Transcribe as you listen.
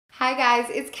Hi guys,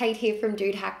 it's Kate here from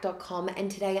dudehack.com, and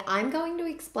today I'm going to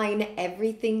explain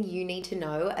everything you need to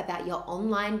know about your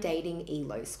online dating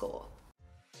ELO score.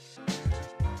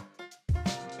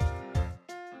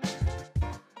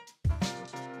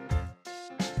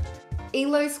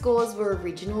 ELO scores were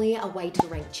originally a way to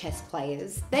rank chess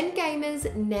players, then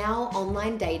gamers, now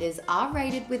online daters are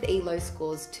rated with ELO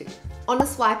scores too. On a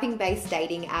swiping-based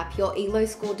dating app, your ELO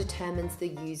score determines the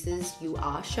users you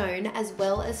are shown as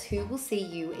well as who will see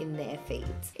you in their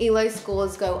feeds. ELO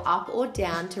scores go up or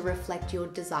down to reflect your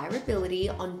desirability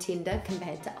on Tinder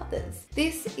compared to others.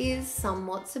 This is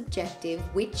somewhat subjective,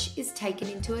 which is taken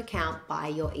into account by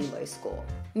your ELO score.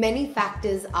 Many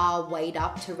factors are weighed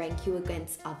up to rank you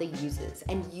against other users,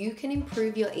 and you can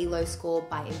improve your ELO score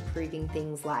by improving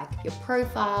things like your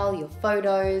profile, your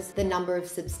photos, the number of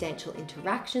substantial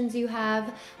interactions you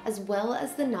have, as well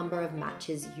as the number of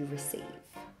matches you receive.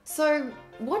 So,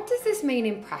 what does this mean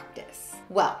in practice?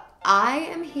 Well, I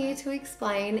am here to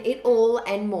explain it all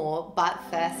and more, but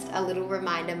first, a little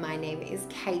reminder, my name is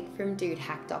Kate from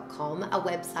dudehack.com, a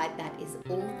website that is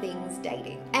all things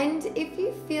dating. And if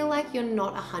you feel like you're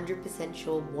not 100%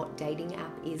 sure what dating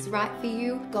app is right for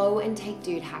you, go and take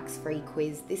Dude Hack's free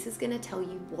quiz. This is going to tell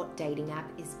you what dating app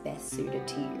is best suited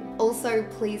to you. Also,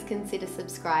 please consider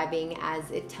subscribing, as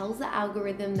it tells the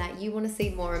algorithm that you want to see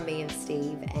more of me and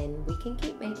Steve, and we can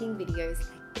keep making videos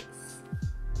like this.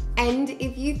 And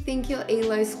if you think your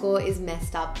ELO score is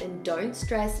messed up, then don't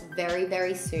stress.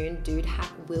 Very soon, Dude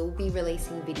Hack will be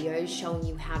releasing videos showing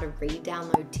you how to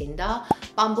re-download Tinder,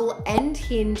 Bumble, and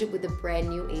Hinge with a brand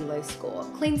new ELO score.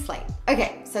 Clean slate.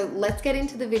 Okay, so let's get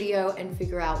into the video and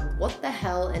figure out what the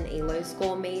hell an ELO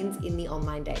score means in the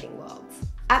online dating world.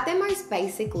 At their most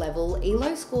basic level,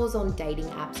 ELO scores on dating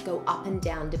apps go up and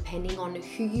down depending on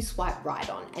who you swipe right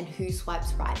on and who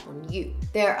swipes right on you.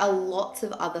 There are lots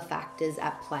of other factors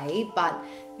at play, but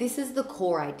this is the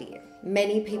core idea.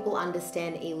 Many people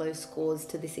understand ELO scores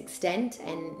to this extent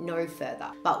and no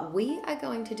further, but we are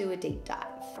going to do a deep dive.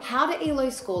 How do ELO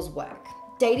scores work?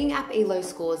 Dating app ELO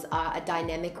scores are a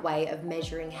dynamic way of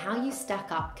measuring how you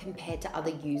stack up compared to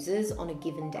other users on a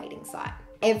given dating site.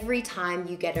 Every time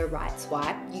you get a right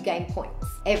swipe, you gain points.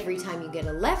 Every time you get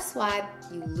a left swipe,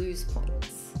 you lose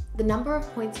points. The number of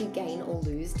points you gain or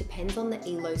lose depends on the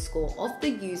ELO score of the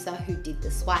user who did the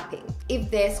swiping.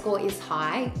 If their score is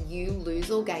high, you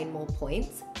lose or gain more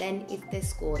points than if their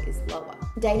score is lower.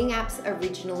 Dating apps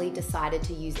originally decided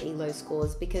to use ELO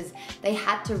scores because they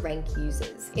had to rank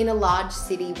users. In a large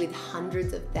city with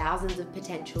hundreds of thousands of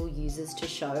potential users to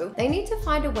show, they need to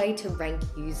find a way to rank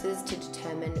users to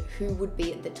determine who would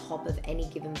be at the top of any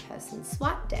given person's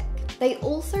swipe deck. They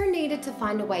also needed to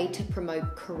find a way to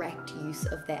promote correct use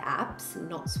of their apps,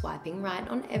 not swiping right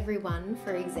on everyone,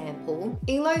 for example.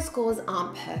 ELO scores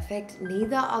aren't perfect,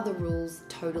 neither are the rules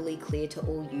totally clear to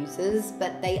all users,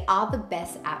 but they are the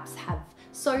best apps have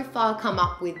so far come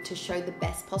up with to show the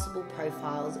best possible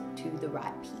profiles to the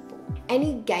right people.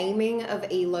 Any gaming of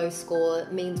ELO score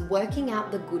means working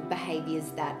out the good behaviors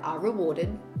that are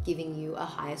rewarded, giving you a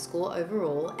higher score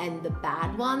overall, and the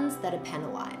bad ones that are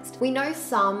penalized. We know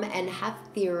some and have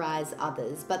theorized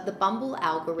others, but the Bumble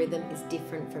algorithm is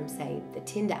different from, say, the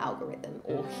Tinder algorithm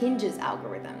or Hinge's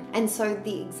algorithm. And so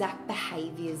the exact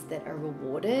behaviors that are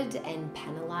rewarded and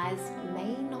penalized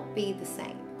may not be the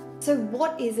same. So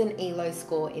what is an ELO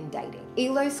score in dating?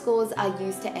 ELO scores are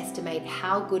used to estimate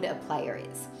how good a player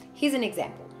is. Here's an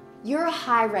example. You're a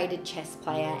high-rated chess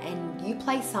player and you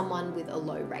play someone with a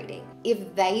low rating.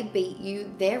 If they beat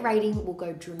you, their rating will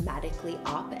go dramatically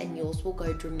up and yours will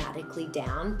go dramatically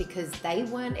down because they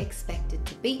weren't expected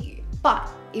to beat you. But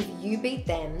if you beat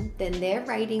them, then their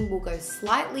rating will go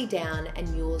slightly down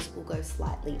and yours will go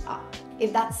slightly up.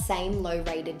 If that same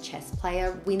low-rated chess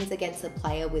player wins against a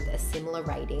player with a similar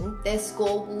rating, their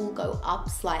score will go up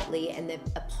slightly and their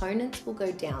opponents will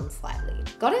go down slightly.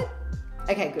 Got it?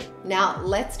 Okay, good. Now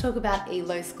let's talk about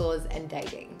ELO scores and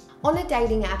dating. On a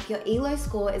dating app, your ELO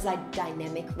score is a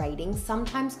dynamic rating,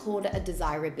 sometimes called a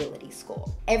desirability score.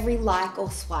 Every like or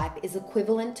swipe is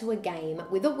equivalent to a game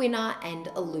with a winner and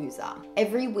a loser.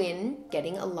 Every win,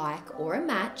 getting a like or a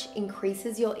match,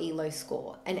 increases your ELO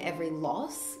score, and every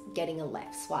loss, getting a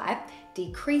left swipe,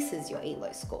 decreases your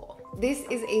ELO score. This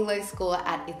is ELO score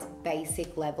at its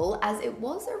basic level, as it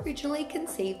was originally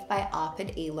conceived by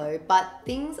ARPANET ELO, but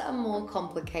things are more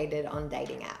complicated on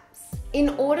dating apps. In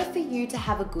order for you to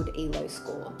have a good ELO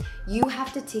score, you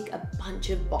have to tick a bunch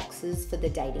of boxes for the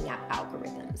dating app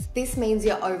algorithms. This means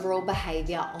your overall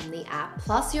behavior on the app,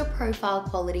 plus your profile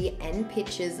quality and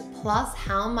pictures, plus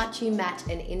how much you match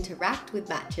and interact with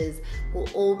matches will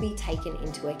all be taken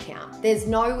into account. There's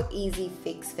no easy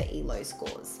fix for ELO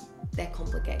scores. they're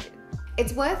complicated.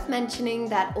 It's worth mentioning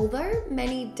that although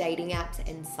many dating apps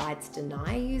and sites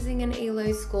deny using an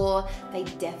ELO score, they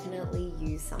definitely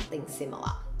use something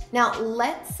similar. Now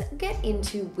let's get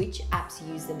into which apps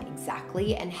use them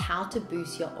exactly and how to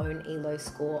boost your own ELO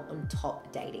score on top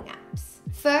dating apps.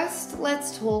 First,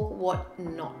 let's talk what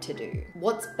not to do.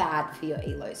 What's bad for your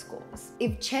ELO scores?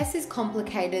 If chess is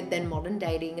complicated, then modern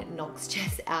dating knocks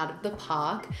chess out of the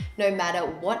park. No matter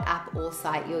what app or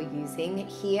site you're using,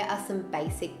 here are some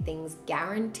basic things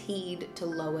guaranteed to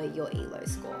lower your ELO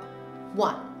score.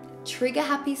 1. Trigger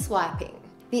happy swiping.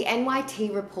 The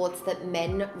NYT reports that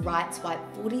men right swipe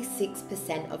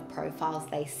 46% of profiles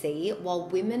they see, while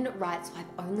women right swipe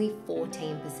only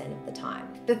 14% of the time.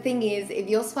 The thing is, if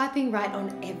you're swiping right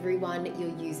on everyone,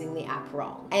 you're using the app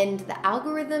wrong, and the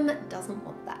algorithm doesn't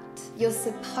want that. You're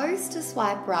supposed to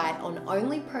swipe right on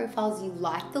only profiles you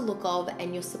like the look of,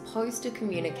 and you're supposed to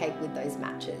communicate with those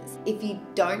matches. If you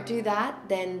don't do that,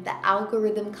 then the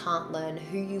algorithm can't learn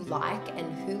who you like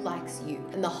and who likes you,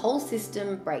 and the whole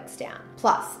system breaks down.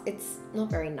 Plus, it's not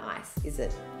very nice, is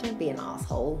it? Don't be an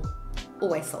asshole.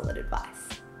 Always solid advice.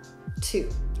 2.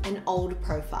 An old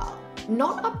profile.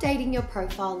 Not updating your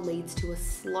profile leads to a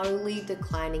slowly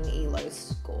declining ELO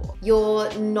score.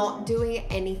 You're not doing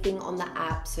anything on the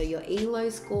app, so your ELO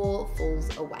score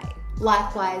falls away.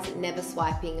 Likewise, never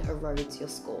swiping erodes your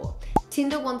score.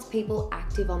 Tinder wants people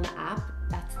active on the app.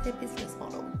 That's their business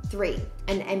model. 3.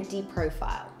 An empty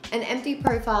profile. An empty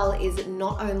profile is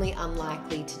not only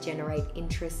unlikely to generate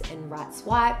interest and right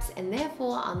swipes, and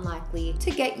therefore unlikely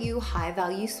to get you high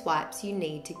value swipes you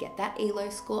need to get that ELO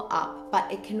score up, but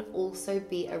it can also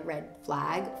be a red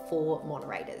flag for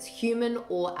moderators, human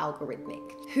or algorithmic,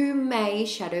 who may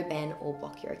shadow ban or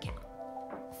block your account.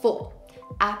 4.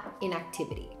 App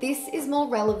inactivity. This is more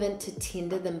relevant to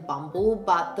Tinder than Bumble,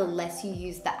 but the less you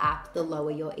use the app, the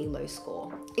lower your ELO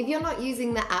score. If you're not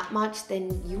using the app much,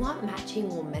 then you aren't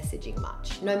matching or messaging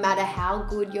much. No matter how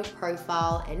good your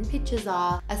profile and pictures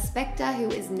are, a spectre who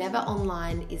is never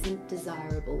online isn't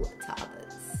desirable to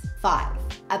others. 5.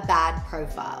 A bad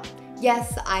profile.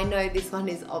 Yes, I know this one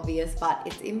is obvious, but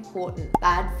it's important.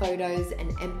 Bad photos,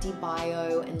 an empty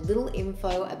bio, and little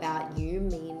info about you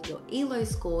mean your ELO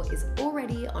score is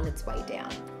already on its way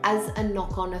down. As a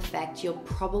knock-on effect, you'll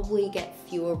probably get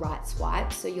fewer right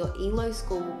swipes, so your ELO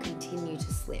score will continue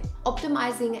to slim.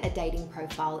 Optimizing a dating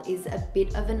profile is a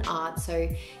bit of an art, so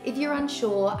if you're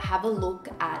unsure, have a look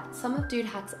at some of Dude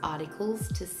Hack's articles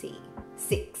to see.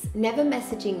 6. Never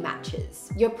messaging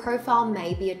matches. Your profile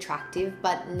may be attractive,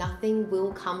 but nothing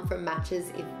will come from matches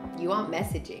if you aren't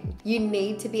messaging. You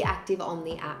need to be active on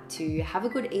the app to have a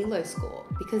good ELO score,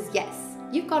 because yes,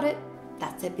 you've got it.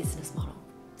 That's their business model.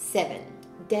 7.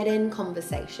 Dead-end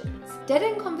conversations.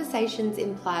 Dead-end conversations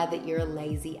imply that you're a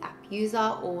lazy app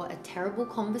user or a terrible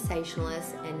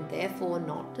conversationalist and therefore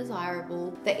not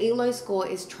desirable. The ELO score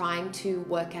is trying to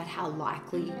work out how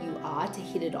likely you are to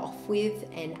hit it off with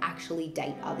and actually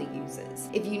date other users.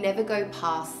 If you never go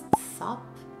past sup,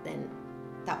 then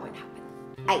that won't happen.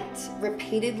 8.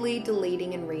 Repeatedly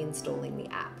deleting and reinstalling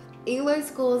the app. ELO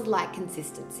scores like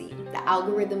consistency. The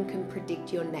algorithm can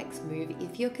predict your next move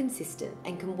if you're consistent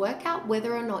and can work out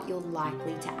whether or not you're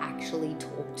likely to actually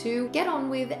talk to, get on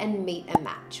with, and meet a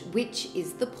match, which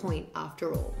is the point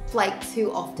after all. Flakes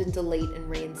who often delete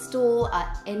and reinstall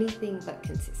are anything but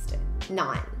consistent.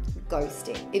 9.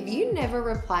 Ghosting. If you never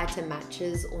reply to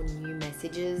matches or new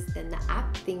messages, then the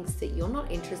app thinks that you're not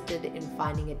interested in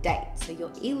finding a date, so your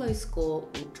ELO score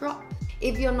will drop.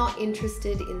 If you're not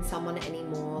interested in someone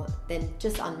anymore, then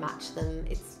just unmatch them.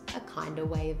 It's a kinder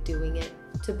way of doing it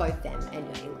to both them and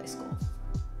your ELO score.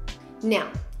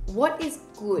 Now, what is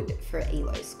good for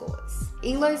ELO scores?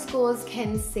 ELO scores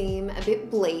can seem a bit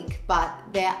bleak, but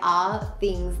there are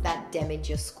things that damage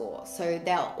your score, so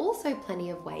there are also plenty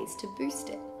of ways to boost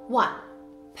it. 1.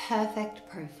 Perfect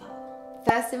profile.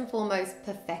 First and foremost,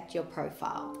 perfect your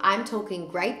profile. I'm talking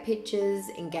great pictures,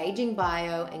 engaging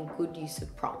bio, and good use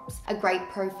of prompts. A great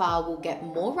profile will get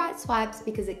more right swipes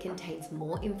because it contains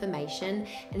more information,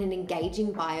 and an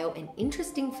engaging bio and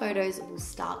interesting photos will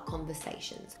start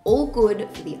conversations. All good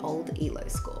for the old ELO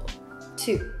score.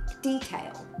 2.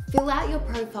 Detail. Fill out your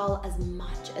profile as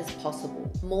much as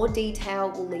possible. More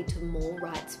detail will lead to more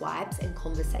right swipes and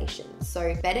conversations.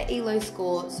 So better ELO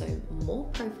score, so more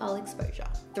profile exposure.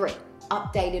 3.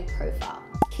 Updated profile.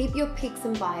 Keep your pics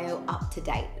and bio up to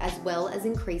date, as well as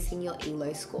increasing your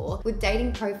ELO score. With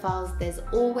dating profiles, there's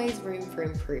always room for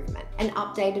improvement. An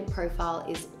updated profile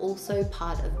is also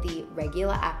part of the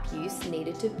regular app use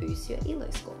needed to boost your ELO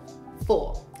score.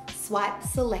 4. Swipe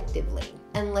selectively.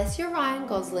 Unless you're Ryan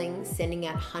Gosling, sending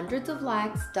out hundreds of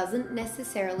likes doesn't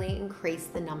necessarily increase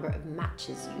the number of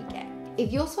matches you get.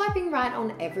 If you're swiping right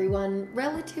on everyone,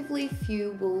 relatively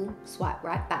few will swipe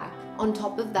right back. On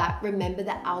top of that, remember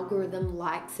the algorithm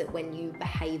likes it when you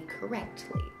behave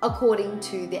correctly, according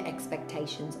to the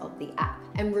expectations of the app,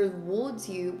 and rewards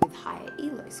you with higher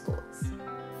ELO scores.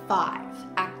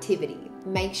 5. Activity.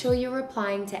 Make sure you're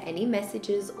replying to any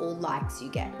messages or likes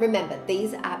you get. Remember,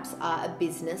 these apps are a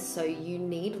business, so you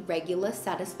need regular,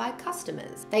 satisfied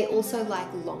customers. They also like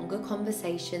longer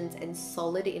conversations and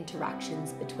solid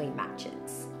interactions between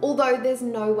matches. Although there's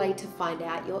no way to find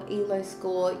out your ELO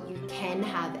score, you can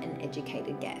have an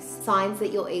educated guess. Signs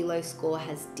that your ELO score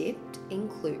has dipped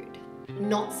include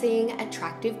not seeing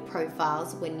attractive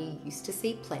profiles when you used to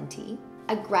see plenty,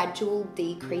 a gradual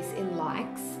decrease in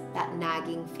likes, that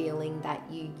nagging feeling that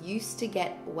you used to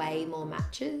get way more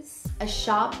matches, a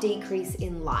sharp decrease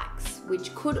in likes,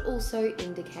 which could also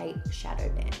indicate shadow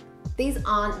ban. These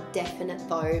aren't definite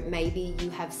though, maybe you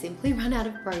have simply run out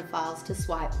of profiles to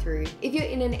swipe through. If you're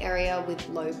in an area with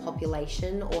low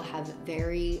population or have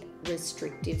very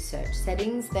restrictive search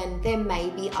settings, then there may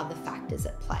be other factors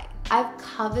at play. I've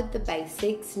covered the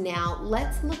basics. Now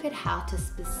let's look at how to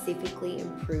specifically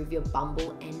improve your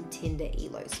Bumble and Tinder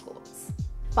ELO scores.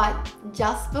 But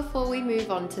just before we move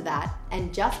on to that,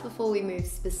 and just before we move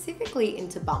specifically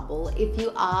into Bumble, if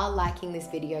you are liking this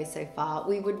video so far,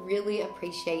 we would really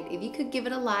appreciate if you could give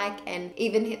it a like and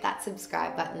even hit that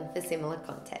subscribe button for similar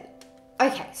content.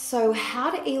 Okay, so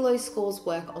how do ELO scores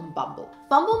work on Bumble?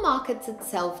 Bumble markets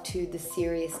itself to the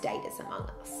serious daters among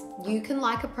us. You can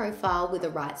like a profile with a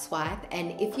right swipe,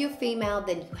 and if you're female,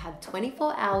 then you have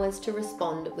 24 hours to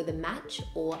respond with a match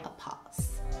or a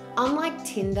pass. Unlike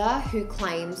Tinder, who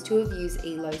claims to have used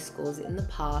ELO scores in the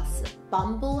past,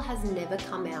 Bumble has never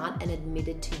come out and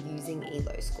admitted to using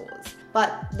ELO scores.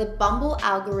 But the Bumble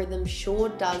algorithm sure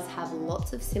does have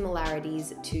lots of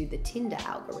similarities to the Tinder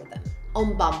algorithm.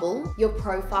 On Bumble, your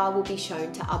profile will be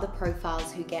shown to other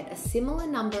profiles who get a similar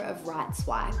number of right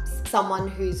swipes. Someone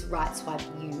whose right swipe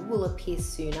you will appear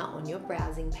sooner on your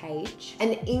browsing page.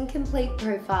 An incomplete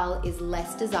profile is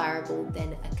less desirable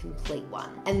than a complete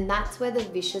one. And that's where the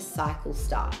vicious cycle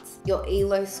starts. Your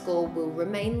ELO score will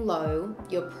remain low,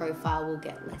 your profile will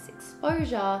get less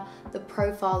exposure, the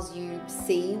profiles you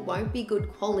see won't be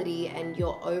good quality, and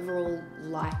your overall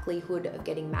likelihood of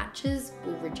getting matches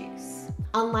will reduce.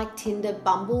 Unlike Tinder,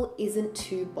 Bumble isn't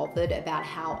too bothered about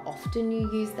how often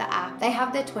you use the app. They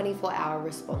have their 24-hour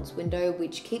response window,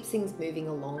 which keeps things moving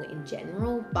along in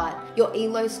general, but your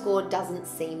ELO score doesn't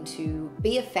seem to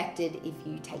be affected if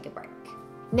you take a break.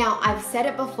 Now, I've said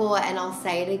it before and I'll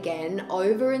say it again,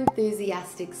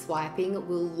 over-enthusiastic swiping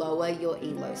will lower your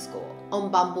ELO score. On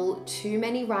Bumble, too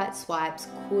many right swipes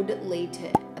could lead to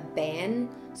a ban,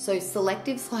 so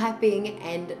selective swiping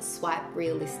and swipe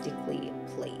realistically,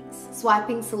 please.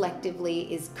 Swiping selectively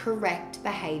is correct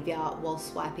behavior, while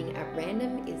swiping at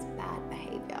random is bad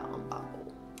behavior on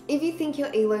Bumble. If you think your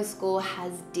ELO score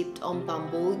has dipped on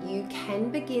Bumble, you can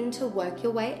begin to work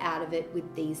your way out of it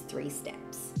with these 3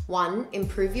 steps. 1,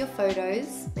 improve your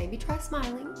photos, maybe try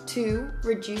smiling. 2,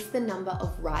 reduce the number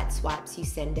of right swipes you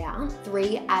send out.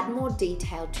 3, add more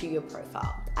detail to your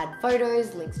profile. Add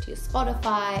photos, links to your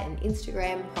Spotify and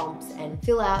Instagram prompts, and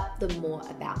fill out the more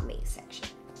about me section.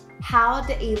 How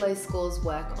do ELO scores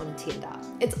work on Tinder?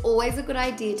 It's always a good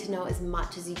idea to know as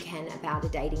much as you can about a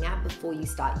dating app before you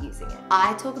start using it.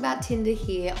 I talk about Tinder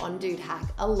here on Dude Hack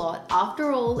a lot.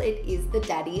 After all, it is the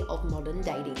daddy of modern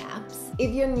dating apps.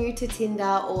 If you're new to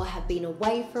Tinder or have been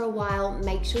away for a while,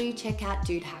 make sure you check out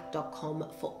dudehack.com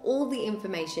for all the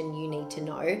information you need to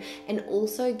know, and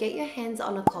also get your hands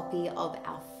on a copy of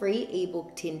our free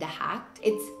ebook Tinder Hacked.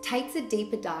 It takes a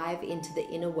deeper dive into the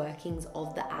inner workings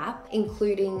of the app,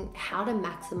 including how to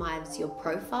maximize your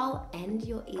profile and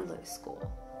your ELO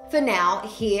score. For now,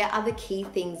 here are the key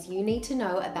things you need to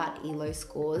know about ELO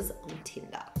scores on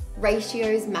Tinder.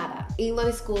 Ratios matter.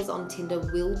 ELO scores on Tinder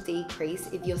will decrease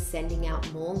if you're sending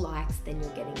out more likes than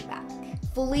you're getting back.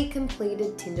 Fully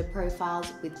completed Tinder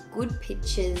profiles with good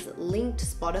pictures, linked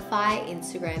Spotify,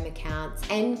 Instagram accounts,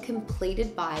 and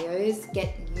completed bios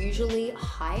get usually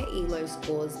higher ELO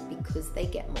scores because they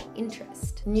get more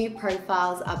interest. New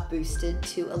profiles are boosted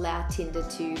to allow Tinder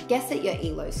to guess at your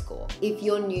ELO score. If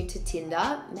you're new to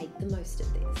Tinder, make the most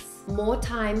of this. More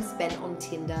time spent on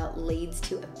Tinder leads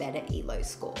to a better ELO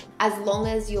score, as long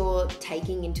as you're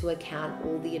taking into account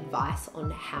all the advice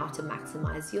on how to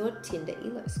maximize your Tinder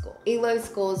ELO score. ELO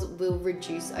scores will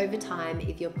reduce over time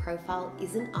if your profile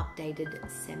isn't updated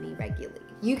semi-regularly.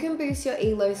 You can boost your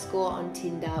ELO score on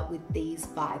Tinder with these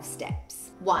 5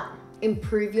 steps. 1.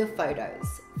 Improve your photos.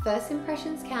 First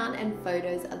impressions count and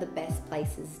photos are the best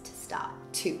places to start.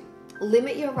 2.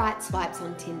 Limit your right swipes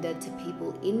on Tinder to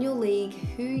people in your league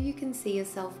who you can see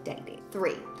yourself dating.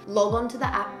 3. Log on to the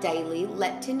app daily.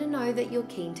 Let Tinder know that you're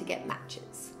keen to get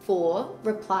matches. 4.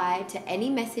 Reply to any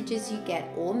messages you get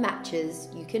or matches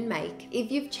you can make.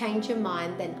 If you've changed your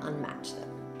mind, then unmatch them.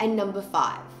 And number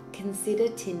 5. Consider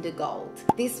Tinder Gold.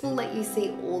 This will let you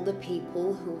see all the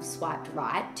people who've swiped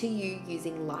right to you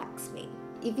using Likes Me.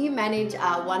 If you manage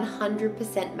a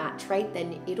 100% match rate,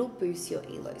 then it'll boost your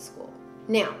ELO score.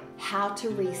 Now, how to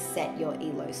reset your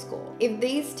ELO score. If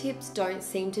these tips don't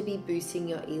seem to be boosting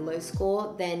your ELO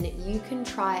score, then you can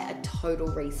try a total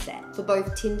reset. For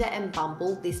both Tinder and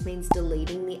Bumble, this means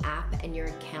deleting the app and your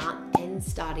account and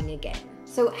starting again.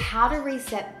 So how to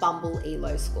reset Bumble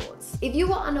ELO scores. If you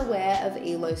were unaware of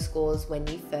ELO scores when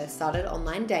you first started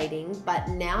online dating, but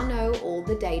now know all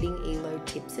the dating ELO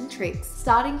tips and tricks,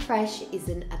 starting fresh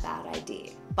isn't a bad idea.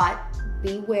 But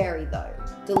be wary though.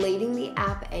 Deleting the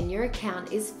app and your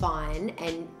account is fine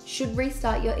and should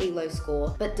restart your ELO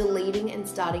score, but deleting and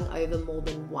starting over more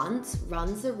than once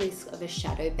runs the risk of a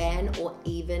shadow ban or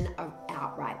even an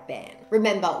outright ban.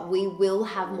 Remember, we will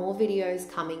have more videos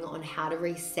coming on how to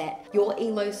reset your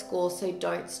ELO score, so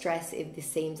don't stress if this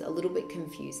seems a little bit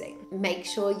confusing. Make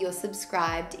sure you're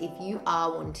subscribed if you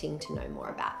are wanting to know more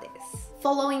about this.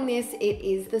 Following this, it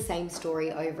is the same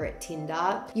story over at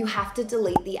Tinder. You have to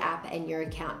delete the app and your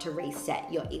account to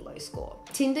reset your ELO score.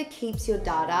 Tinder keeps your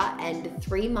data and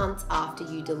 3 months after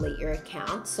you delete your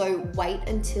account, so wait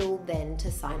until then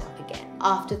to sign up again.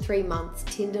 After 3 months,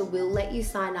 Tinder will let you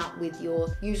sign up with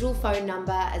your usual phone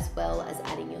number as well as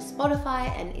adding your Spotify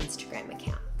and Instagram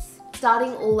accounts.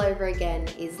 Starting all over again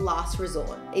is last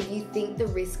resort. If you think the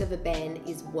risk of a ban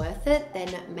is worth it, then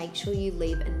make sure you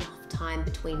leave enough time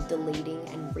between deleting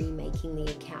and remaking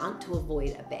the account to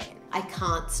avoid a ban. I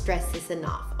can't stress this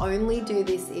enough. Only do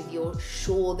this if you're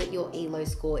sure that your ELO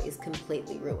score is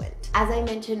completely ruined. As I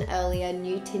mentioned earlier,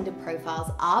 new Tinder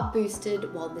profiles are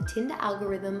boosted while the Tinder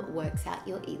algorithm works out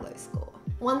your ELO score.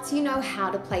 Once you know how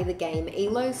to play the game,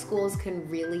 ELO scores can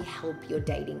really help your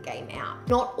dating game out.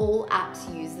 Not all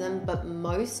apps use them, but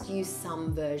most use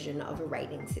some version of a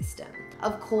rating system.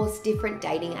 Of course, different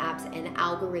dating apps and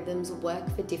algorithms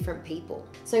work for different people.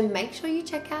 So make sure you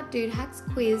check out Dude Hack's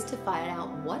quiz to find out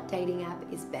what dating app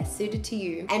is best suited to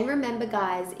you. And remember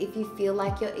guys, if you feel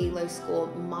like your ELO score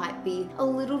might be a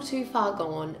little too far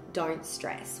gone, don't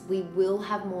stress. We will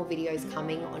have more videos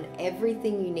coming on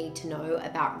everything you need to know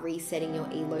about resetting your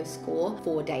ELO score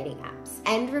for dating apps.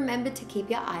 And remember to keep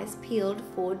your eyes peeled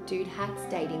for Dude Hack's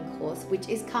dating course, which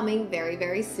is coming very,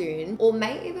 very soon, or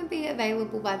may even be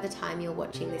available by the time you're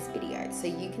watching this video, so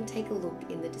you can take a look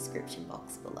in the description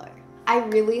box below. I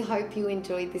really hope you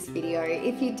enjoyed this video.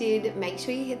 If you did, make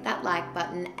sure you hit that like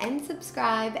button and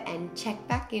subscribe, and check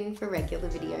back in for regular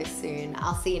videos soon.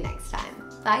 I'll see you next time.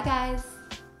 Bye guys.